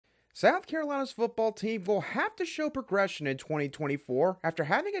South Carolina's football team will have to show progression in 2024 after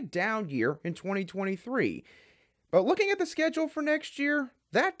having a down year in 2023. But looking at the schedule for next year,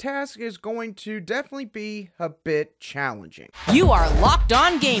 that task is going to definitely be a bit challenging. You are Locked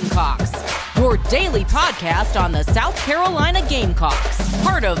On Gamecocks, your daily podcast on the South Carolina Gamecocks,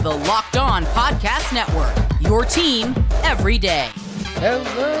 part of the Locked On Podcast Network, your team every day.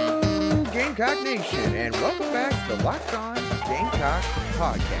 Hello, Gamecock Nation, and welcome back to the Locked On Gamecock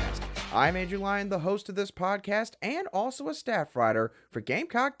podcast. I'm Andrew Lyon, the host of this podcast, and also a staff writer for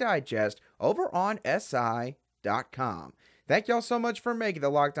Gamecock Digest over on SI.com. Thank y'all so much for making the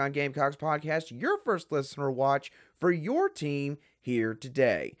Locked On Gamecocks podcast your first listener watch for your team here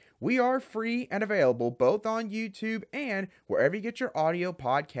today. We are free and available both on YouTube and wherever you get your audio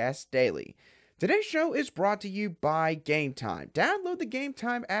podcasts daily. Today's show is brought to you by Game Time. Download the Game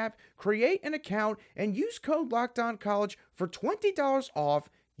Time app, create an account, and use code LOCKEDONCollege for $20 off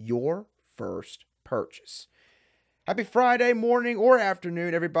your first purchase. Happy Friday morning or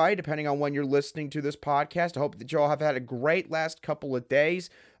afternoon, everybody, depending on when you're listening to this podcast. I hope that you all have had a great last couple of days.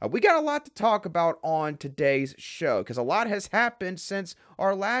 We got a lot to talk about on today's show because a lot has happened since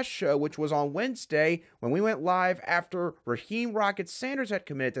our last show, which was on Wednesday when we went live after Raheem Rocket Sanders had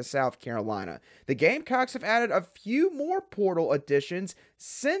committed to South Carolina. The Gamecocks have added a few more portal additions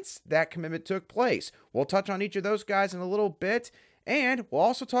since that commitment took place. We'll touch on each of those guys in a little bit. And we'll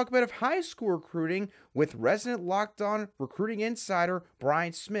also talk a bit of high school recruiting with resident Locked On recruiting insider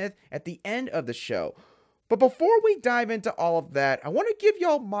Brian Smith at the end of the show. But before we dive into all of that, I want to give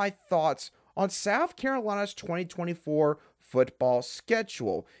y'all my thoughts on South Carolina's 2024 football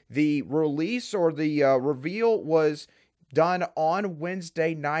schedule. The release or the reveal was done on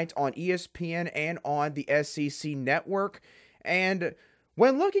Wednesday night on ESPN and on the SEC network. And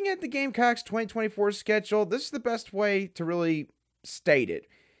when looking at the Gamecocks 2024 schedule, this is the best way to really stated.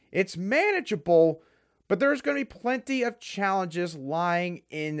 It's manageable, but there's going to be plenty of challenges lying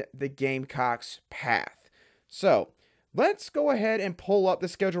in the Gamecocks' path. So, let's go ahead and pull up the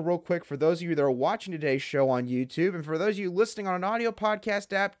schedule real quick for those of you that are watching today's show on YouTube. And for those of you listening on an audio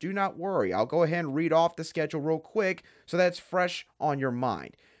podcast app, do not worry. I'll go ahead and read off the schedule real quick so that's fresh on your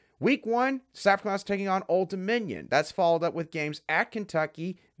mind. Week 1, South Carolina's taking on Old Dominion. That's followed up with games at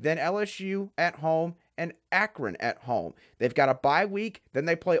Kentucky, then LSU at home, and Akron at home. They've got a bye week, then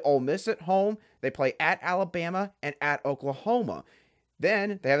they play Ole Miss at home, they play at Alabama, and at Oklahoma.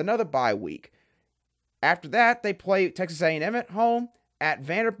 Then they have another bye week. After that, they play Texas A&M at home, at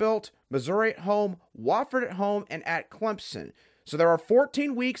Vanderbilt, Missouri at home, Wofford at home, and at Clemson. So there are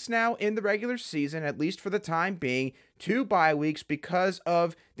 14 weeks now in the regular season, at least for the time being, 2 bye weeks because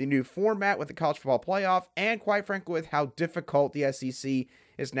of the new format with the college football playoff, and quite frankly with how difficult the SEC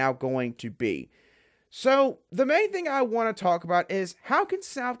is now going to be. So, the main thing I want to talk about is how can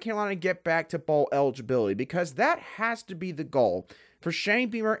South Carolina get back to bowl eligibility? Because that has to be the goal for Shane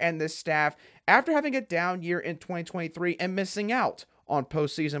Beamer and this staff after having a down year in 2023 and missing out on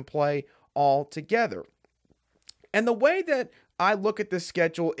postseason play altogether. And the way that I look at this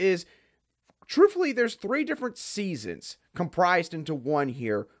schedule is, truthfully, there's 3 different seasons comprised into one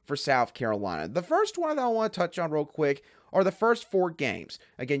here for South Carolina. The first one that I want to touch on real quick are the first 4 games.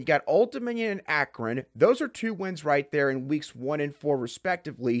 Again, you got Old Dominion and Akron. Those are 2 wins right there in weeks 1 and 4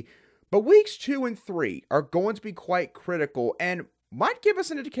 respectively. But weeks 2 and 3 are going to be quite critical and might give us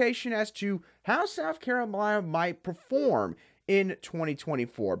an indication as to how South Carolina might perform in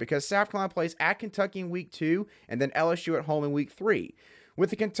 2024, because South Carolina plays at Kentucky in week 2 and then LSU at home in week 3.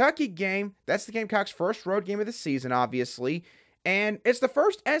 With the Kentucky game, that's the Gamecocks' first road game of the season, obviously. And it's the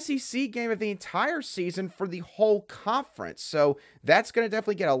first SEC game of the entire season for the whole conference. So that's going to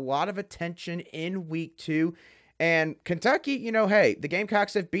definitely get a lot of attention in week 2. And Kentucky, hey, the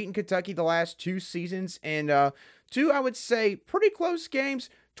Gamecocks have beaten Kentucky the last 2 seasons in 2, I would say, pretty close games.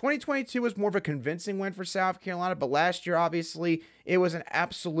 2022 was more of a convincing win for South Carolina, but last year, obviously, it was an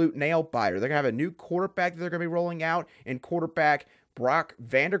absolute nail-biter. They're going to have a new quarterback that they're going to be rolling out, and quarterback Brock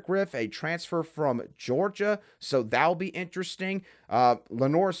Vandergriff, a transfer from Georgia, so that'll be interesting.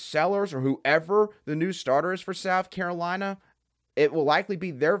 Lenore Sellers, or whoever the new starter is for South Carolina, it will likely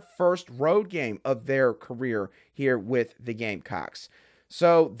be their first road game of their career here with the Gamecocks.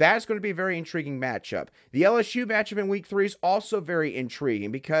 So that's going to be a very intriguing matchup. The LSU matchup in week 3 is also very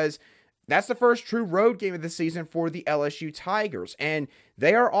intriguing because that's the first true road game of the season for the LSU Tigers. And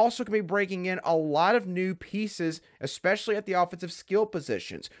They are also going to be breaking in a lot of new pieces, especially at the offensive skill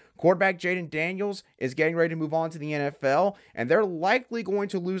positions. Quarterback Jayden Daniels is getting ready to move on to the NFL, and they're likely going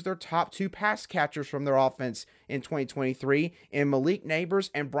to lose their top 2 pass catchers from their offense in 2023 in Malik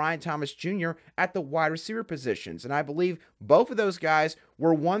Neighbors and Brian Thomas Jr. at the wide receiver positions. And I believe both of those guys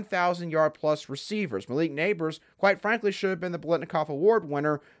were 1,000-yard plus receivers. Malik Neighbors, quite frankly, should have been the Biletnikoff Award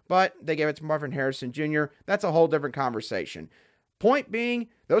winner, but they gave it to Marvin Harrison Jr. That's a whole different conversation. Point being,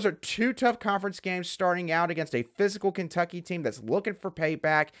 those are 2 tough conference games starting out against a physical Kentucky team that's looking for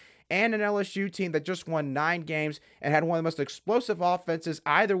payback and an LSU team that just won 9 games and had one of the most explosive offenses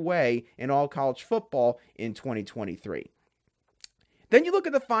either way in all college football in 2023. Then you look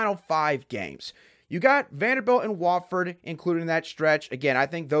at the final 5 games. You got Vanderbilt and Wofford included in that stretch. Again, I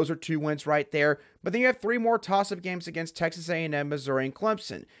think those are 2 wins right there. But then you have 3 more toss-up games against Texas A&M, Missouri, and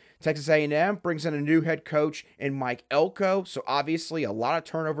Clemson. Texas A&M brings in a new head coach in Mike Elko, so obviously a lot of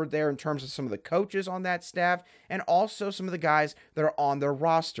turnover there in terms of some of the coaches on that staff and also some of the guys that are on their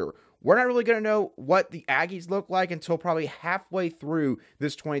roster. We're not really going to know what the Aggies look like until probably halfway through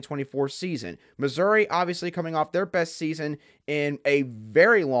this 2024 season. Missouri obviously coming off their best season in a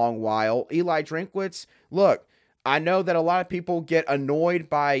very long while. Eli Drinkwitz, look, I know that a lot of people get annoyed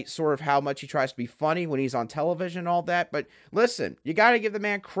by sort of how much he tries to be funny when he's on television and all that, but listen, you got to give the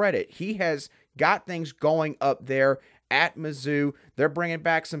man credit. He has got things going up there at Mizzou. They're bringing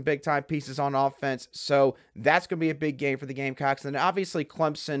back some big-time pieces on offense, so that's going to be a big game for the Gamecocks. And obviously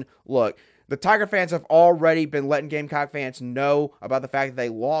Clemson, look, the Tiger fans have already been letting Gamecock fans know about the fact that they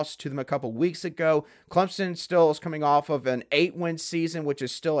lost to them a couple weeks ago. Clemson still is coming off of an 8-win season, which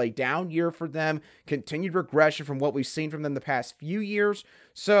is still a down year for them. Continued regression from what we've seen from them the past few years.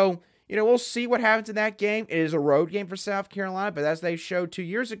 So, we'll see what happens in that game. It is a road game for South Carolina, but as they showed 2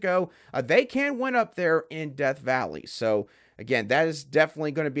 years ago, they can win up there in Death Valley. So, again, that is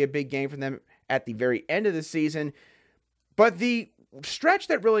definitely going to be a big game for them at the very end of the season. But the stretch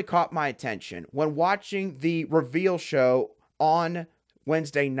that really caught my attention when watching the reveal show on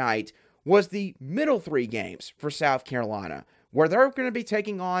Wednesday night was the middle 3 games for South Carolina, where they're going to be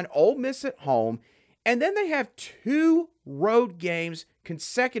taking on Ole Miss at home, and then they have 2 road games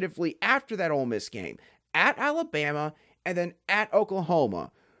consecutively after that Ole Miss game, at Alabama and then at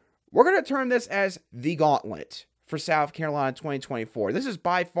Oklahoma. We're going to term this as the gauntlet for South Carolina in 2024. This is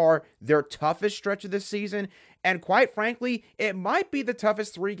by far their toughest stretch of the season, and quite frankly, it might be the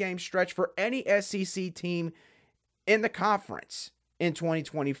toughest 3-game stretch for any SEC team in the conference in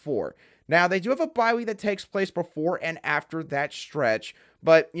 2024. Now, they do have a bye week that takes place before and after that stretch,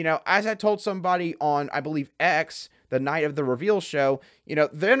 but, as I told somebody on, I believe, X, the night of the reveal show,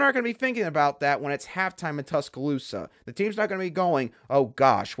 they're not going to be thinking about that when it's halftime in Tuscaloosa. The team's not going to be going, oh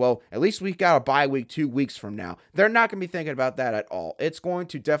gosh, well, at least we've got a bye week 2 weeks from now. They're not going to be thinking about that at all. It's going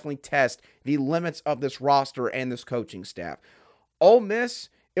to definitely test the limits of this roster and this coaching staff. Ole Miss,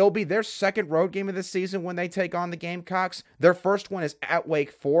 it'll be their second road game of the season when they take on the Gamecocks. Their first one is at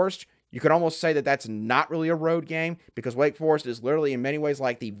Wake Forest. You could almost say that that's not really a road game because Wake Forest is literally in many ways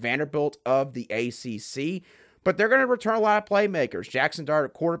like the Vanderbilt of the ACC. But they're going to return a lot of playmakers. Jackson Dart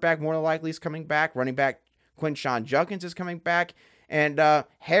at quarterback more than likely is coming back. Running back Quinshawn Judkins is coming back. And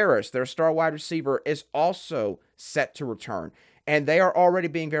Harris, their star wide receiver, is also set to return. And they are already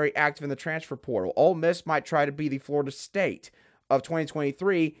being very active in the transfer portal. Ole Miss might try to be the Florida State of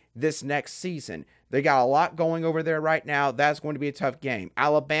 2023 this next season. They got a lot going over there right now. That's going to be a tough game.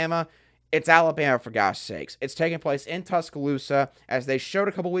 Alabama, it's Alabama for gosh sakes. It's taking place in Tuscaloosa. As they showed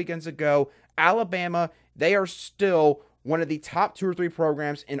a couple weekends ago, Alabama, they are still one of the top 2 or 3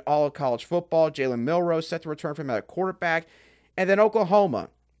 programs in all of college football. Jalen Milroe set to return from at quarterback. And then Oklahoma.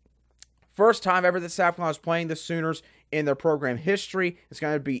 First time ever that South Carolina is playing the Sooners in their program history. It's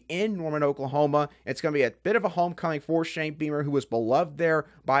going to be in Norman, Oklahoma. It's going to be a bit of a homecoming for Shane Beamer, who was beloved there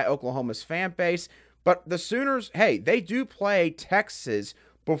by Oklahoma's fan base. But the Sooners, hey, they do play Texas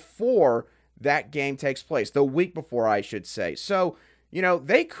before that game takes place. The week before, I should say. So,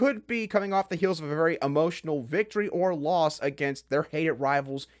 they could be coming off the heels of a very emotional victory or loss against their hated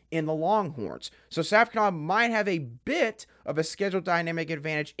rivals in the Longhorns. So South Carolina might have a bit of a schedule dynamic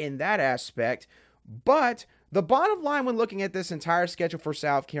advantage in that aspect. But the bottom line when looking at this entire schedule for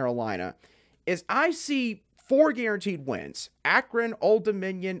South Carolina is I see 4 guaranteed wins. Akron, Old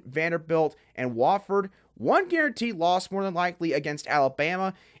Dominion, Vanderbilt, and Wofford. 1 guaranteed loss more than likely against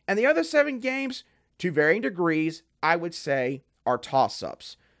Alabama. And the other 7 games, to varying degrees, I would say, are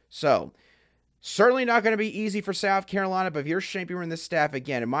toss-ups. So, certainly not going to be easy for South Carolina, but if you're Shane Beamer and the staff,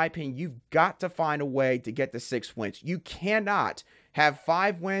 again, in my opinion, you've got to find a way to get to 6 wins. You cannot have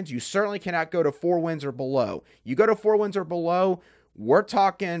 5 wins. You certainly cannot go to 4 wins or below. You go to 4 wins or below, we're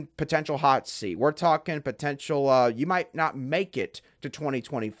talking potential hot seat. We're talking potential, you might not make it to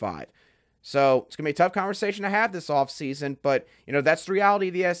 2025. So it's going to be a tough conversation to have this offseason, but, that's the reality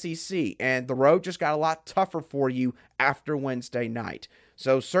of the SEC, and the road just got a lot tougher for you after Wednesday night.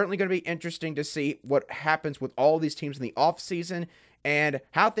 So certainly going to be interesting to see what happens with all these teams in the offseason and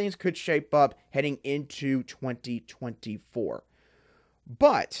how things could shape up heading into 2024.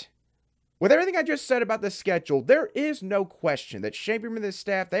 But with everything I just said about the schedule, there is no question that Shane Beamer and his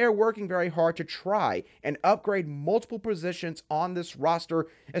staff, they are working very hard to try and upgrade multiple positions on this roster,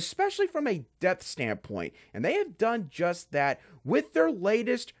 especially from a depth standpoint. And they have done just that with their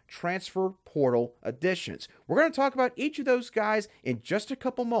latest transfer portal additions. We're going to talk about each of those guys in just a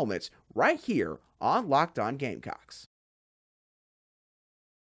couple moments right here on Locked On Gamecocks.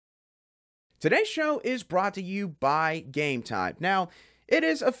 Today's show is brought to you by Game Time. Now, it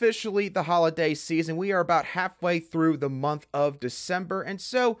is officially the holiday season. We are about halfway through the month of December, and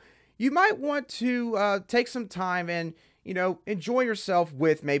so you might want to take some time and, enjoy yourself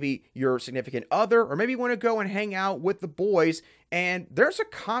with maybe your significant other, or maybe you want to go and hang out with the boys, and there's a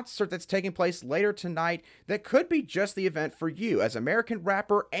concert that's taking place later tonight that could be just the event for you, as American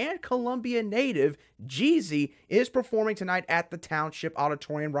rapper and Columbia native Jeezy is performing tonight at the Township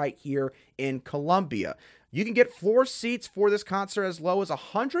Auditorium right here in Columbia. You can get floor seats for this concert as low as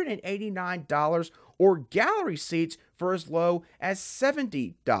 $189 or gallery seats for as low as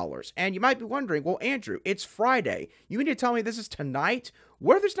 $70. And you might be wondering, well, Andrew, it's Friday. You need to tell me this is tonight?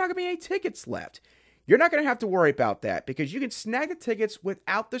 What if there's not going to be any tickets left? You're not going to have to worry about that because you can snag the tickets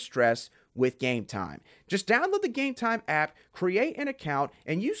without the stress with Game Time. Just download the Game Time app, create an account,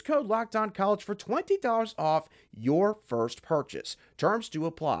 and use code LOCKEDONCollege for $20 off your first purchase. Terms do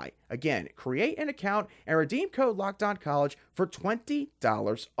apply. Again, create an account and redeem code LOCKEDONCollege for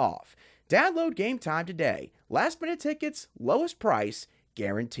 $20 off. Download Game Time today. Last minute tickets, lowest price,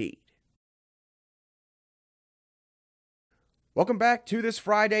 guaranteed. Welcome back to this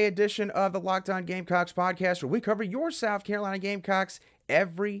Friday edition of the Locked On Gamecocks podcast, where we cover your South Carolina Gamecocks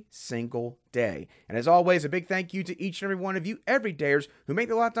every single day. And as always, a big thank you to each and every one of you everydayers who make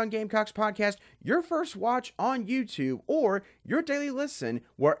the Locked On Gamecocks podcast your first watch on YouTube or your daily listen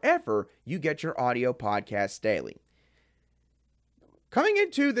wherever you get your audio podcasts daily. Coming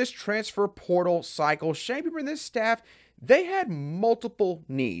into this transfer portal cycle, Shane Beamer and this staff, they had multiple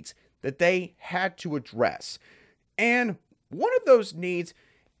needs that they had to address. And one of those needs,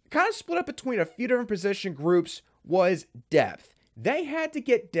 kind of split up between a few different position groups, was depth. They had to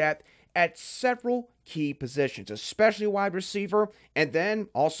get depth at several key positions, especially wide receiver, and then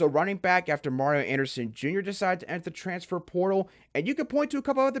also running back after Mario Anderson Jr. decided to enter the transfer portal. And you could point to a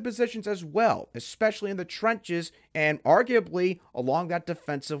couple other positions as well, especially in the trenches and arguably along that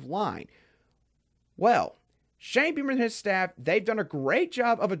defensive line. Well, Shane Beamer and his staff, they've done a great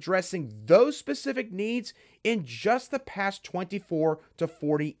job of addressing those specific needs in just the past 24 to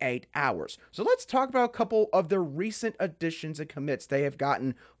 48 hours. So let's talk about a couple of the recent additions and commits they have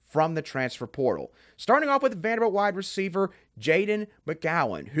gotten from the transfer portal. Starting off with Vanderbilt wide receiver Jayden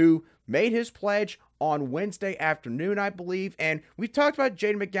McGowan, who made his pledge on Wednesday afternoon, I believe. And we've talked about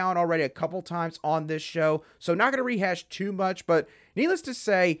Jayden McGowan already a couple times on this show, so not going to rehash too much, but needless to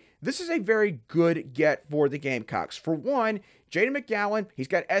say, this is a very good get for the Gamecocks. For one, Jayden McGowan, he's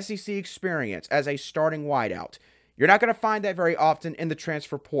got SEC experience as a starting wideout. You're not going to find that very often in the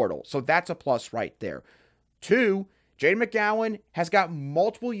transfer portal, so that's a plus right there. Two, Jayden McGowan has got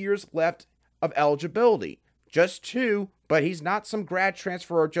multiple years left of eligibility. Just 2, but he's not some grad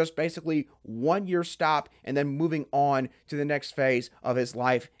transfer or just basically 1 year stop and then moving on to the next phase of his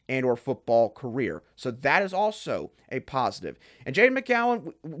life and or football career. So that is also a positive. And Jayden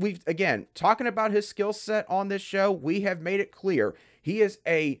McGowan, we've, again, talking about his skill set on this show, we have made it clear. He is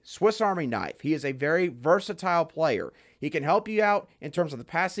a Swiss Army knife. He is a very versatile player. He can help you out in terms of the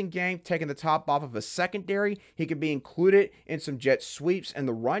passing game, taking the top off of a secondary. He can be included in some jet sweeps in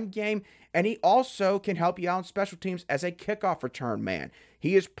the run game. And he also can help you out in special teams as a kickoff return man.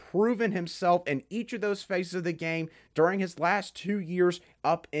 He has proven himself in each of those phases of the game during his last 2 years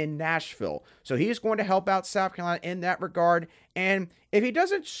up in Nashville. So he is going to help out South Carolina in that regard. And if he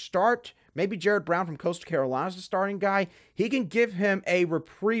doesn't start, maybe Jared Brown from Coastal Carolina is the starting guy, he can give him a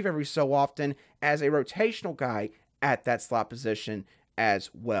reprieve every so often as a rotational guy at that slot position as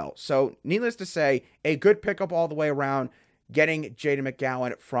well. So needless to say, a good pickup all the way around, getting Jayden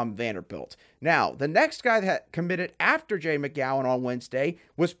McGowan from Vanderbilt. Now, the next guy that committed after Jayden McGowan on Wednesday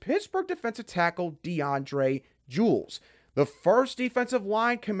was Pittsburgh defensive tackle DeAndre Jules. the first defensive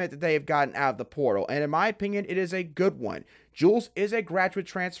line commit that they have gotten out of the portal, and in my opinion, it is a good one. Jules is a graduate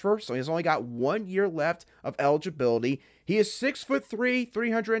transfer, so he's only got 1 year left of eligibility. He is 6'3",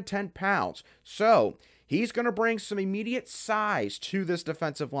 310 pounds, so he's going to bring some immediate size to this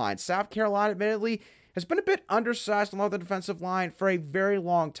defensive line. South Carolina, admittedly, has been a bit undersized along the defensive line for a very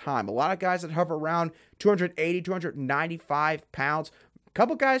long time. A lot of guys that hover around 280, 295 pounds. A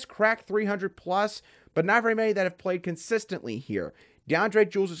couple guys crack 300 plus, but not very many that have played consistently here. DeAndre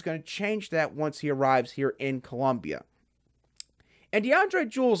Jules is going to change that once he arrives here in Columbia. And DeAndre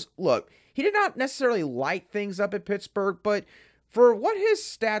Jules, look, he did not necessarily light things up at Pittsburgh, but for what his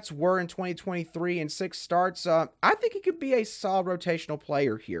stats were in 2023 and 6 starts, I think he could be a solid rotational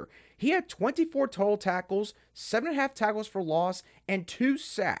player here. He had 24 total tackles, 7.5 tackles for loss, and 2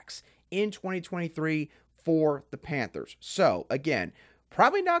 sacks in 2023 for the Panthers. So, again,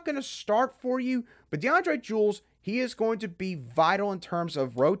 probably not going to start for you, but DeAndre Jules, he is going to be vital in terms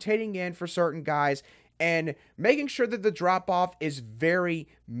of rotating in for certain guys and making sure that the drop-off is very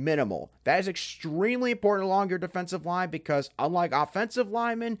minimal. That is extremely important along your defensive line because unlike offensive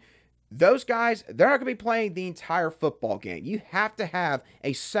linemen, those guys, they're not going to be playing the entire football game. You have to have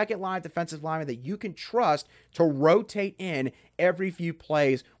a second-line defensive lineman that you can trust to rotate in every few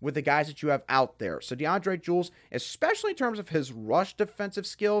plays with the guys that you have out there. So DeAndre Jules, especially in terms of his rush defensive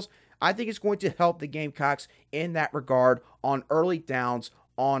skills, I think is going to help the Gamecocks in that regard on early downs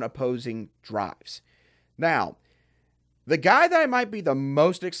on opposing drives. Now, the guy that I might be the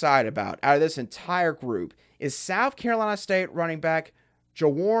most excited about out of this entire group is South Carolina State running back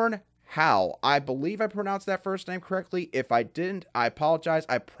Jawarn Howell. I believe I pronounced that first name correctly. If I didn't, I apologize.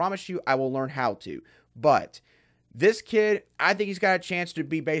 I promise you I will learn how to. But this kid, I think he's got a chance to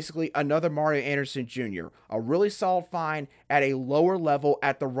be basically another Mario Anderson Jr., a really solid find at a lower level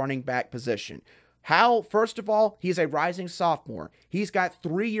at the running back position. Howell, first of all, he's a rising sophomore. He's got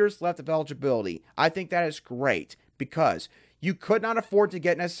 3 years left of eligibility. I think that is great because you could not afford to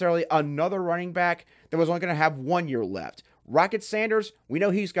get necessarily another running back that was only going to have 1 year left. Rocket Sanders, we know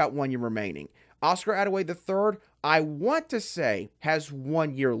he's got 1 year remaining. Oscar Attaway III, I want to say, has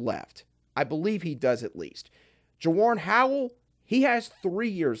 1 year left. I believe he does at least. Jawarn Howell, he has 3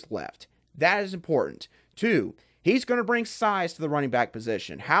 years left. That is important. 2, he's going to bring size to the running back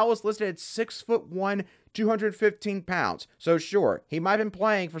position. Howell is listed at 6'1", 215 pounds. So sure, he might have been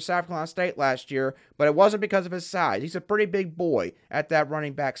playing for South Carolina State last year, but it wasn't because of his size. He's a pretty big boy at that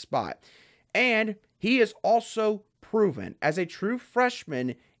running back spot. And he is also proven as a true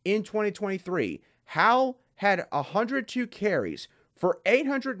freshman in 2023. Howell had 102 carries for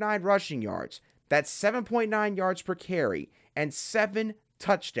 809 rushing yards. That's 7.9 yards per carry and 7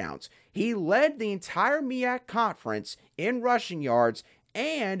 touchdowns. He led the entire MEAC conference in rushing yards,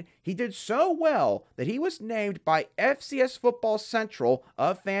 and he did so well that he was named by FCS Football Central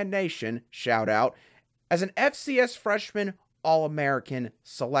of Fan Nation, shout out, as an FCS freshman All-American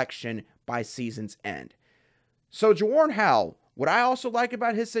selection by season's end. So Jawarn Howell, what I also like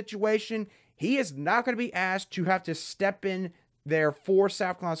about his situation, he is not going to be asked to have to step in there for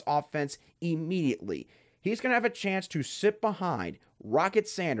South Carolina's offense immediately. He's going to have a chance to sit behind Rocket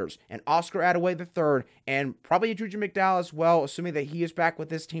Sanders and Oscar Attaway III and probably Juju McDowell as well, assuming that he is back with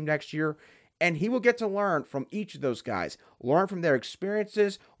this team next year. And he will get to learn from each of those guys, learn from their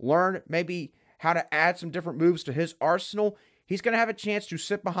experiences, learn maybe how to add some different moves to his arsenal. He's going to have a chance to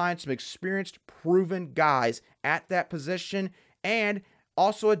sit behind some experienced, proven guys at that position and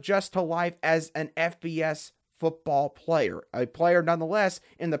also adjust to life as an FBS football player, a player nonetheless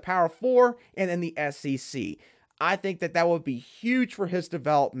in the Power 4 and in the SEC. I think that that would be huge for his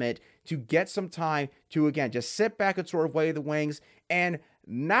development to get some time to, again, just sit back and sort of wave the wings and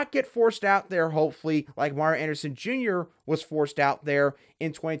not get forced out there, hopefully, like Mario Anderson Jr. was forced out there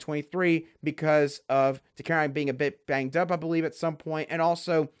in 2023 because of Takarian being a bit banged up, I believe, at some point, and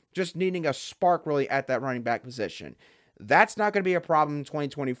also just needing a spark really at that running back position. That's not going to be a problem in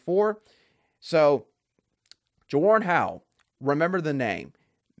 2024. So, Jawarn Howell, remember the name.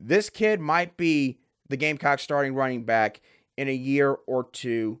 This kid might be the Gamecocks starting running back in a year or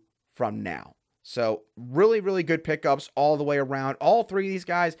two from now. So really, really good pickups all the way around. All three of these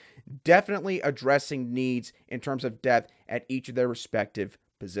guys definitely addressing needs in terms of depth at each of their respective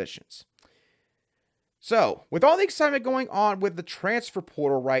positions. So with all the excitement going on with the transfer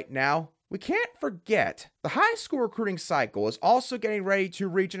portal right now, we can't forget the high school recruiting cycle is also getting ready to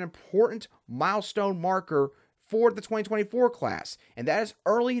reach an important milestone marker for the 2024 class, and that is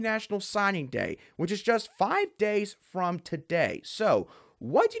early National Signing Day, which is just 5 days from today. So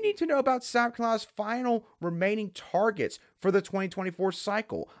what do you need to know about South Carolina's final remaining targets for the 2024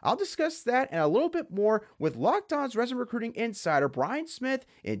 cycle? I'll discuss that and a little bit more with Locked On's resident recruiting insider Brian Smith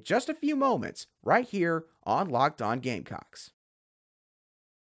in just a few moments, right here on Locked On Gamecocks.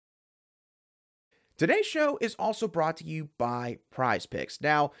 Today's show is also brought to you by Prize Picks.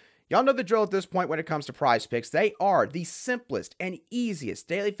 Now, y'all know the drill at this point when it comes to Prize Picks. They are the simplest and easiest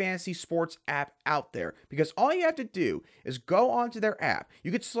daily fantasy sports app out there because all you have to do is go onto their app.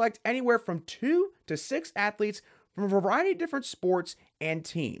 You could select anywhere from 2 to 6 athletes from a variety of different sports and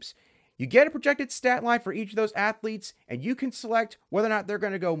teams. You get a projected stat line for each of those athletes, and you can select whether or not they're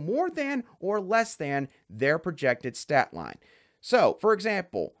going to go more than or less than their projected stat line. So, for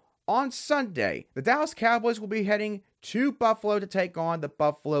example, on Sunday, the Dallas Cowboys will be heading to Buffalo to take on the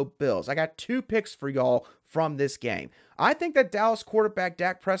Buffalo Bills. I got 2 picks for y'all from this game. I think that Dallas quarterback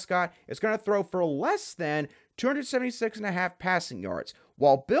Dak Prescott is going to throw for less than 276.5 passing yards,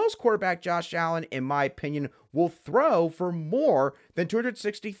 while Bills quarterback Josh Allen, in my opinion, will throw for more than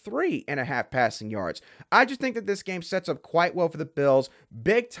 263.5 passing yards. I just think that this game sets up quite well for the Bills.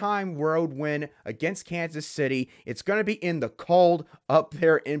 Big time road win against Kansas City. It's going to be in the cold up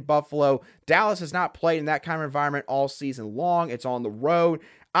there in Buffalo. Dallas has not played in that kind of environment all season long. It's on the road.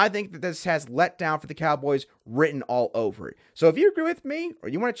 I think that this has let down for the Cowboys written all over it. So if you agree with me or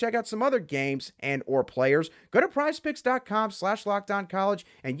you want to check out some other games and or players, go to prizepicks.com/lockedoncollege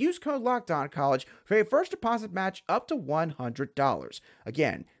and use code LOCKEDONCollege for a first deposit match up to $100.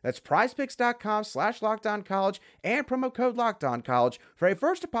 Again, that's prizepicks.com/lockedoncollege and promo code LOCKEDONCollege for a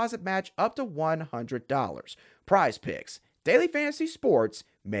first deposit match up to $100. Prize Picks, daily fantasy sports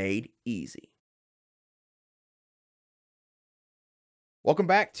made easy. Welcome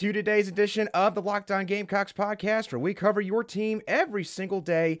back to today's edition of the Locked On Gamecocks podcast, where we cover your team every single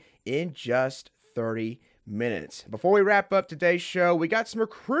day in just 30 minutes. Before we wrap up today's show, we got some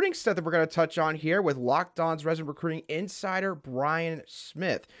recruiting stuff that we're going to touch on here with Locked On's resident recruiting insider, Brian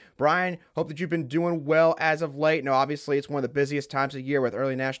Smith. Brian, hope that you've been doing well as of late. Now, obviously, it's one of the busiest times of year with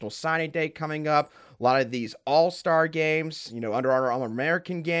early National Signing Day coming up. A lot of these all-star games, Under Armour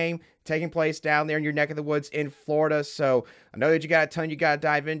All-American game taking place down there in your neck of the woods in Florida. So I know that you got a ton you got to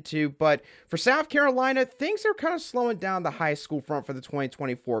dive into, but for South Carolina, things are kind of slowing down the high school front for the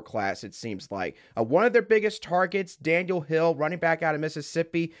 2024 class, it seems like. One of their biggest targets, Daniel Hill, running back out of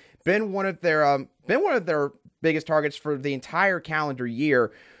Mississippi, been one of their biggest targets for the entire calendar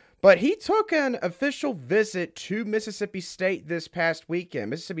year. But he took an official visit to Mississippi State this past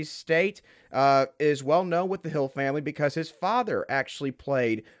weekend. Mississippi State is well known with the Hill family because his father actually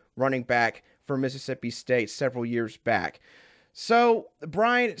played running back for Mississippi State several years back. So,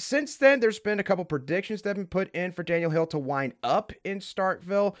 Brian, since then, there's been a couple predictions that have been put in for Daniel Hill to wind up in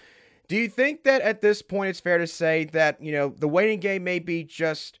Starkville. Do you think that at this point it's fair to say that, the waiting game may be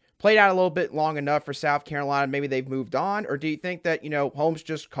just played out a little bit long enough for South Carolina, maybe they've moved on? Or do you think that, home's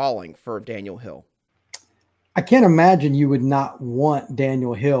just calling for Daniel Hill? I can't imagine you would not want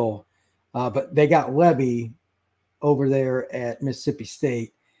Daniel Hill, but they got Levy over there at Mississippi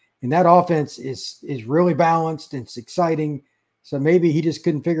State. And that offense is really balanced and it's exciting. So maybe he just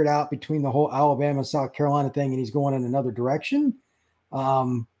couldn't figure it out between the whole Alabama, South Carolina thing, and he's going in another direction.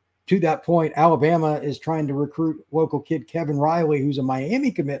 To that point, Alabama is trying to recruit local kid Kevin Riley, who's a Miami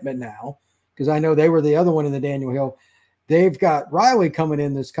commitment now, because I know they were the other one in the Daniel Hill. They've got Riley coming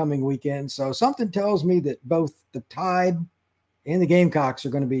in this coming weekend. So something tells me that both the Tide and the Gamecocks are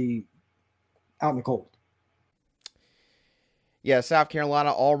going to be out in the cold. Yeah, South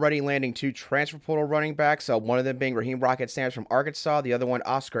Carolina already landing 2 transfer portal running backs, one of them being Raheem Rocket Sanders from Arkansas, the other one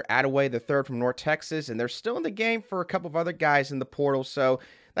Oscar Attaway, the third from North Texas, and they're still in the game for a couple of other guys in the portal, so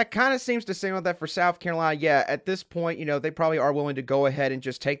that kind of seems to signal that for South Carolina, yeah, at this point, they probably are willing to go ahead and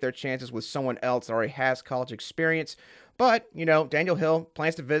just take their chances with someone else that already has college experience. But, Daniel Hill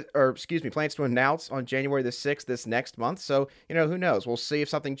plans to announce on January the 6th this next month. So, who knows? We'll see if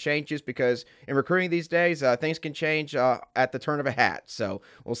something changes because in recruiting these days, things can change at the turn of a hat. So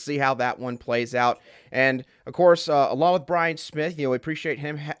we'll see how that one plays out. And, of course, along with Brian Smith, we appreciate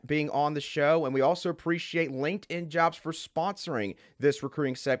him being on the show. And we also appreciate LinkedIn Jobs for sponsoring this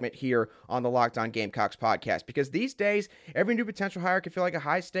recruiting segment here on the Locked On Gamecocks podcast. Because these days, every new potential hire can feel like a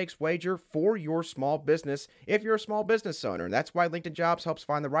high-stakes wager for your small business if you're a small business owner. And that's why LinkedIn Jobs helps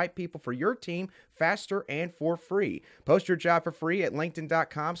find the right people for your team faster and for free. Post your job for free at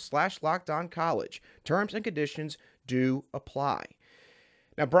linkedin.com/lockedoncollege. Terms and conditions do apply.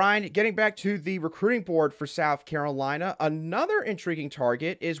 Now, Brian, getting back to the recruiting board for South Carolina, another intriguing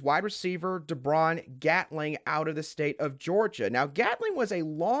target is wide receiver Debron Gatling out of the state of Georgia. Now, Gatling was a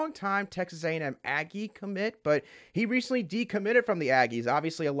longtime Texas A&M Aggie commit, but he recently decommitted from the Aggies.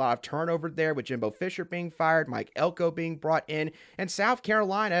 Obviously, a lot of turnover there with Jimbo Fisher being fired, Mike Elko being brought in, and South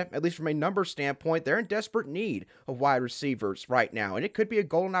Carolina, at least from a number standpoint, they're in desperate need of wide receivers right now, and it could be a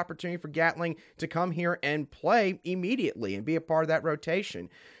golden opportunity for Gatling to come here and play immediately and be a part of that rotation.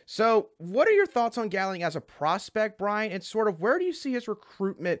 So what are your thoughts on Gatling as a prospect, Brian, and sort of where do you see his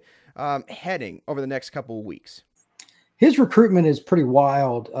recruitment heading over the next couple of weeks? His recruitment is pretty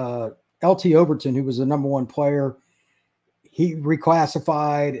wild. LT Overton, who was the number one player, he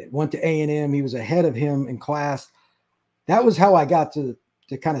reclassified, went to A&M. He was ahead of him in class. That was how I got to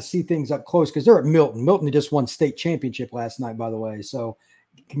kind of see things up close because they're at Milton. Milton just won state championship last night, by the way. So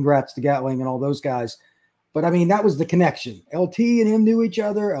congrats to Gatling and all those guys. But, I mean, that was the connection. LT and him knew each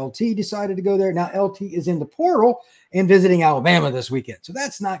other. LT decided to go there. Now LT is in the portal and visiting Alabama this weekend. So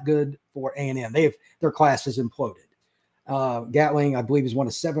that's not good for A&M. Their class has imploded. Gatling, I believe, is one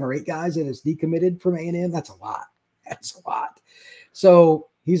of 7 or 8 guys that has decommitted from A&M. That's a lot. That's a lot. So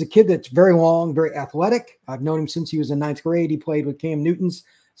he's a kid that's very long, very athletic. I've known him since he was in 9th grade. He played with Cam Newton's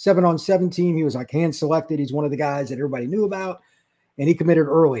 7-on-7 team. He was like hand selected. He's one of the guys that everybody knew about. And he committed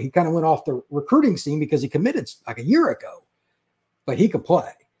early. He kind of went off the recruiting scene because he committed like a year ago, but he could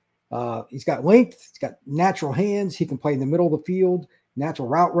play. He's got length. He's got natural hands. He can play in the middle of the field, natural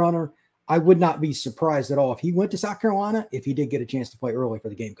route runner. I would not be surprised at all if he went to South Carolina, if he did get a chance to play early for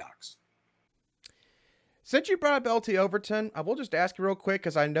the Gamecocks. Since you brought up LT Overton, I will just ask you real quick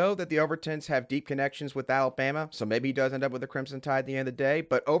because I know that the Overtons have deep connections with Alabama, so maybe he does end up with the Crimson Tide at the end of the day.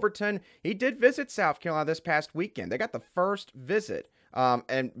 But Overton, he did visit South Carolina this past weekend. They got the first visit.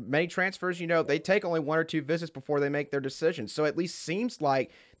 And many transfers, they take only 1 or 2 visits before they make their decision. So at least seems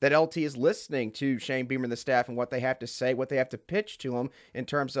like that LT is listening to Shane Beamer and the staff and what they have to say, what they have to pitch to him in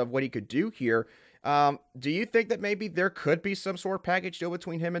terms of what he could do here. Do you think that maybe there could be some sort of package deal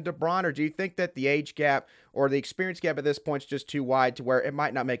between him and Debron, or do you think that the age gap or the experience gap at this point is just too wide to where it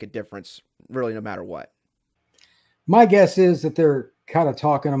might not make a difference really no matter what? My guess is that they're kind of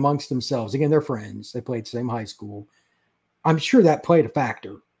talking amongst themselves. Again, they're friends. They played the same high school. I'm sure that played a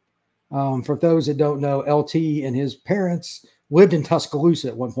factor. For those that don't know, LT and his parents lived in Tuscaloosa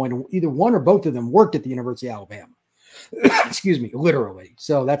at one point. Either one or both of them worked at the University of Alabama. Excuse me, literally.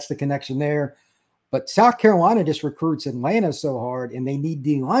 So that's the connection there. But South Carolina just recruits Atlanta so hard, and they need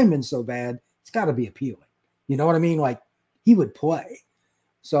D linemen so bad, it's got to be appealing. You know what I mean? Like, he would play.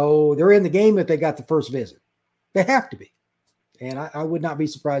 So they're in the game if they got the first visit. They have to be. And I would not be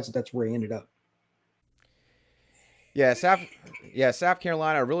surprised if that's where he ended up. Yeah, South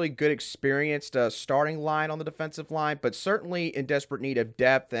Carolina, a really good experienced starting line on the defensive line, but certainly in desperate need of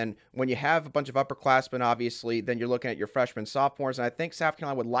depth. And when you have a bunch of upperclassmen, obviously, then you're looking at your freshmen, sophomores. And I think South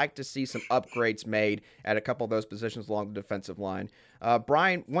Carolina would like to see some upgrades made at a couple of those positions along the defensive line.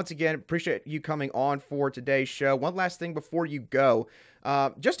 Brian, once again, appreciate you coming on for today's show. One last thing before you go.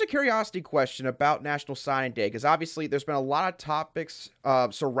 Just a curiosity question about National Signing Day, because obviously there's been a lot of topics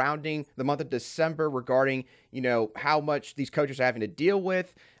surrounding the month of December regarding, how much these coaches are having to deal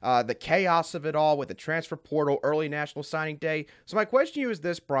with, the chaos of it all with the transfer portal, early National Signing Day. So my question to you is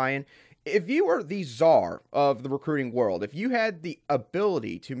this, Brian. If you were the czar of the recruiting world, if you had the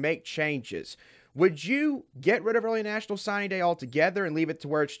ability to make changes, would you get rid of early National Signing Day altogether and leave it to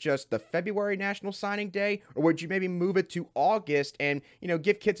where it's just the February National Signing Day? Or would you maybe move it to August and,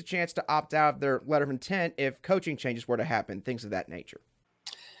 give kids a chance to opt out of their letter of intent if coaching changes were to happen, things of that nature?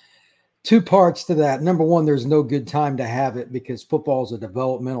 2 parts to that. Number one, there's no good time to have it because football is a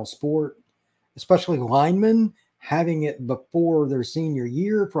developmental sport, especially linemen. Having it before their senior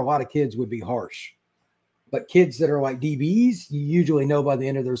year for a lot of kids would be harsh. But kids that are like DBs, you usually know by the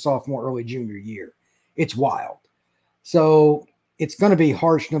end of their sophomore, early junior year. It's wild. So it's going to be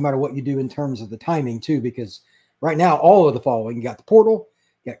harsh no matter what you do in terms of the timing too, because right now, all of the following, you got the portal,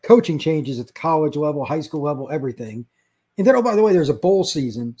 you got coaching changes at the college level, high school level, everything. And then, oh, by the way, there's a bowl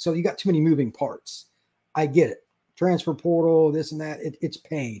season. So you got too many moving parts. I get it. Transfer portal, this and that, it's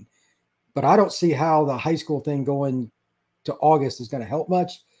pain. But I don't see how the high school thing going to August is going to help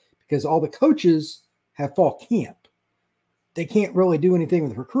much because all the coaches have fall camp. They can't really do anything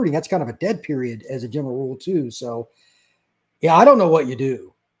with recruiting. That's kind of a dead period as a general rule too. So yeah, I don't know what you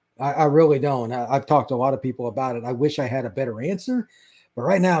do. I really don't. I've talked to a lot of people about it. I wish I had a better answer, but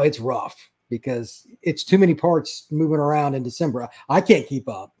right now it's rough because it's too many parts moving around in December. I can't keep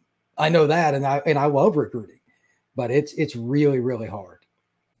up. I know that. And I love recruiting, but it's really, really hard.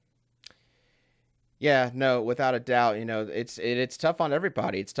 Yeah, no, without a doubt, it's tough on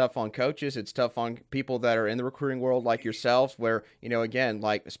everybody. It's tough on coaches. It's tough on people that are in the recruiting world like yourselves, where, again,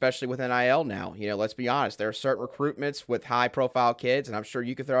 like, especially with NIL now, let's be honest, there are certain recruitments with high profile kids, and I'm sure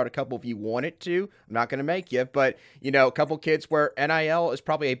you could throw out a couple if you wanted to. I'm not going to make you, but, a couple kids where NIL is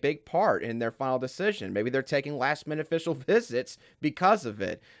probably a big part in their final decision. Maybe they're taking last minute official visits because of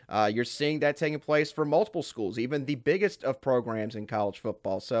it. You're seeing that taking place for multiple schools, even the biggest of programs in college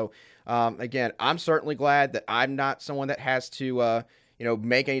football. So, again, I'm certainly glad that I'm not someone that has to,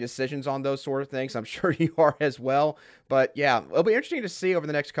 make any decisions on those sort of things. I'm sure you are as well. But yeah, it'll be interesting to see over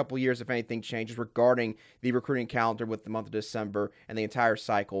the next couple of years if anything changes regarding the recruiting calendar with the month of December and the entire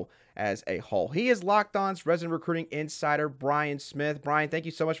cycle as a whole. He is Locked On's resident recruiting insider, Brian Smith. Brian, thank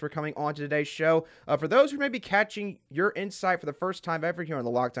you so much for coming on to today's show. For those who may be catching your insight for the first time ever here on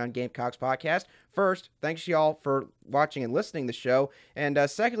the Locked On Gamecocks podcast, first, thanks y'all for watching and listening to the show. And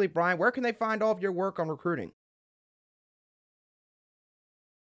secondly, Brian, where can they find all of your work on recruiting?